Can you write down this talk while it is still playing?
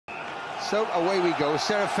So away we go.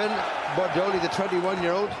 Serafin Bordoli, the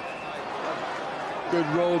 21-year-old. Good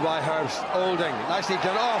roll by Herbst. Olding, nicely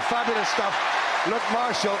done. Oh, fabulous stuff. Look,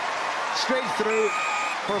 Marshall, straight through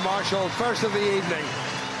for Marshall, first of the evening.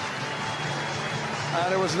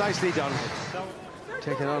 And it was nicely done.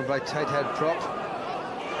 Taken on by tight head prop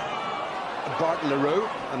Bart LaRue,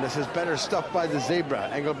 and this is better stuff by the Zebra.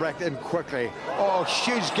 Engelbrecht in quickly. Oh,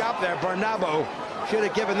 huge gap there. Bernabo should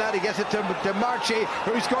have given that. He gets it to DeMarchi,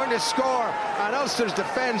 who's going to score. And Ulster's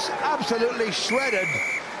defence absolutely shredded.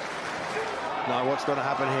 Now what's going to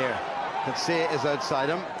happen here? Katsé is outside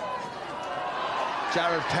him.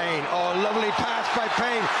 Jared Payne. Oh, lovely pass by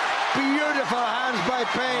Payne. Beautiful hands by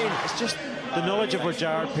Payne. It's just the knowledge of where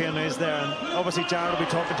Jared Payne is there, and obviously Jared will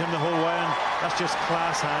be talking to him the whole way, and that's just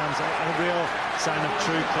class hands, a real sign of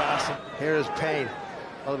true class. Here is Payne.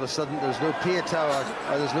 All of a sudden there's no Piatau out,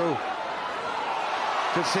 or there's no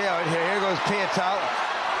Katsé out here. Here goes Piatau.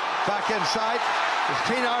 Back inside. There's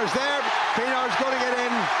Pienaar's there. Pienaar's going to get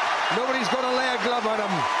in. Nobody's going to lay a glove on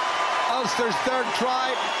him. Ulster's third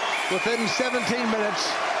try within 17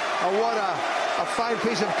 minutes. And what a fine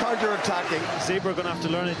piece of counter-attacking. Zebre are going to have to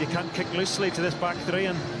learn that you can't kick loosely to this back three,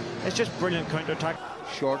 and it's just brilliant counter-attack.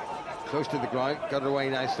 Short, close to the ground, got it away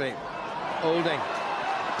nicely. Olding,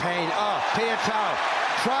 Payne, Piatau.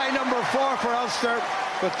 Try number 4 for Ulster,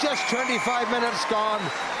 with just 25 minutes gone.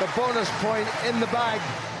 The bonus point in the bag.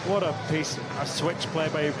 What a piece, a switch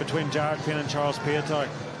play between Jared Payne and Charles Piatau.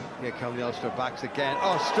 Here come the Ulster backs again.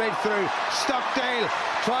 Oh, straight through. Stockdale,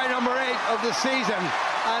 try number 8 of the season.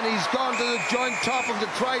 And he's gone to the joint top of the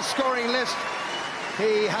try-scoring list.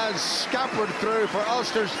 He has scampered through for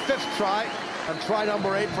Ulster's 5th try, and try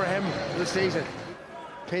number 8 for him this season.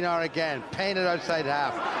 Pienaar again, Payne at outside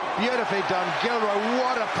half. Beautifully done. Gilroy,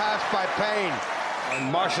 what a pass by Payne.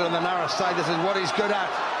 And Marshall on the narrow side, this is what he's good at.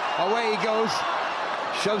 Away he goes.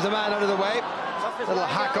 Shoves the man out of the way. Little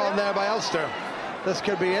hack on there by Ulster. This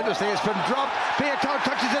could be interesting. It's been dropped. Piatau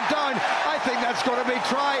touches it down. I think that's going to be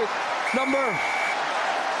try number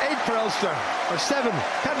 8 for Ulster, or 7,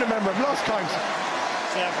 can't remember, I've lost count.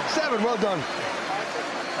 7, well done.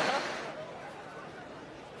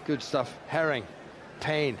 Good stuff. Herring,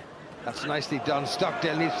 Payne, that's nicely done.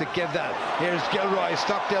 Stockdale needs to give that. Here's Gilroy,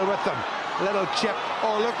 Stockdale with them. Little chip.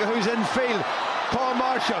 Oh, look at who's in field. Paul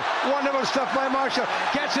Marshall, wonderful stuff by Marshall.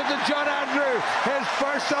 Gets it to John Andrew, his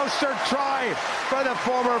first Ulster try by the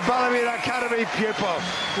former Ballymena Academy pupil.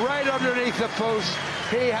 Right underneath the post.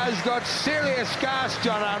 He has got serious gas,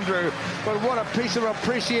 John Andrew, but what a piece of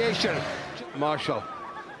appreciation. Marshall,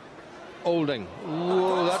 Olding.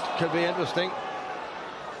 Whoa, that could be interesting.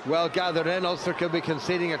 Well gathered in. Ulster could be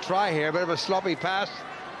conceding a try here. Bit of a sloppy pass.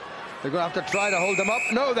 They're going to have to try to hold them up.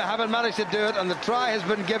 No, they haven't managed to do it, and the try has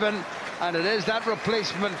been given, and it is that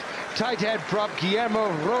replacement, tight head prop,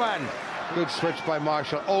 Guillermo Rowan. Good switch by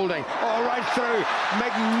Marshall. Olding, oh, right through.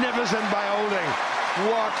 Magnificent by Olding.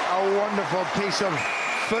 What a wonderful piece of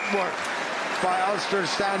footwork by Ulster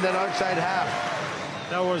standing outside half.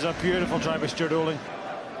 That was a beautiful try by Stuart Olding.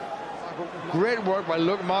 Great work by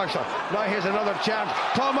Luke Marshall. Now here's another chance.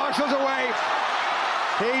 Paul Marshall's away.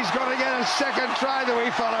 He's going to get a second try, the wee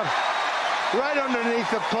fella. Right underneath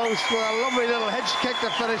the post with a lovely little hitch kick to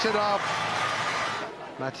finish it off.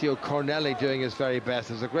 Matteo Cornelli doing his very best.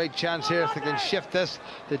 There's a great chance here if they can shift this.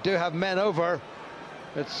 They do have men over.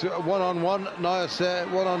 It's 1-on-1, now it's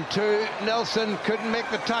 1-on-2. Nelson couldn't make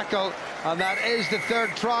the tackle, and that is the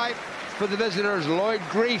 3rd try for the visitors, Lloyd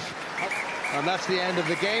Grief. And that's the end of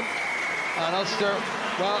the game. And Ulster,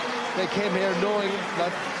 well, they came here knowing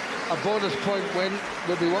that a bonus point win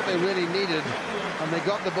would be what they really needed, and they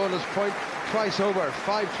got the bonus point twice over.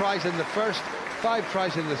 5 tries in the first, 5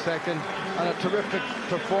 tries in the second, and a terrific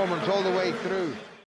performance all the way through.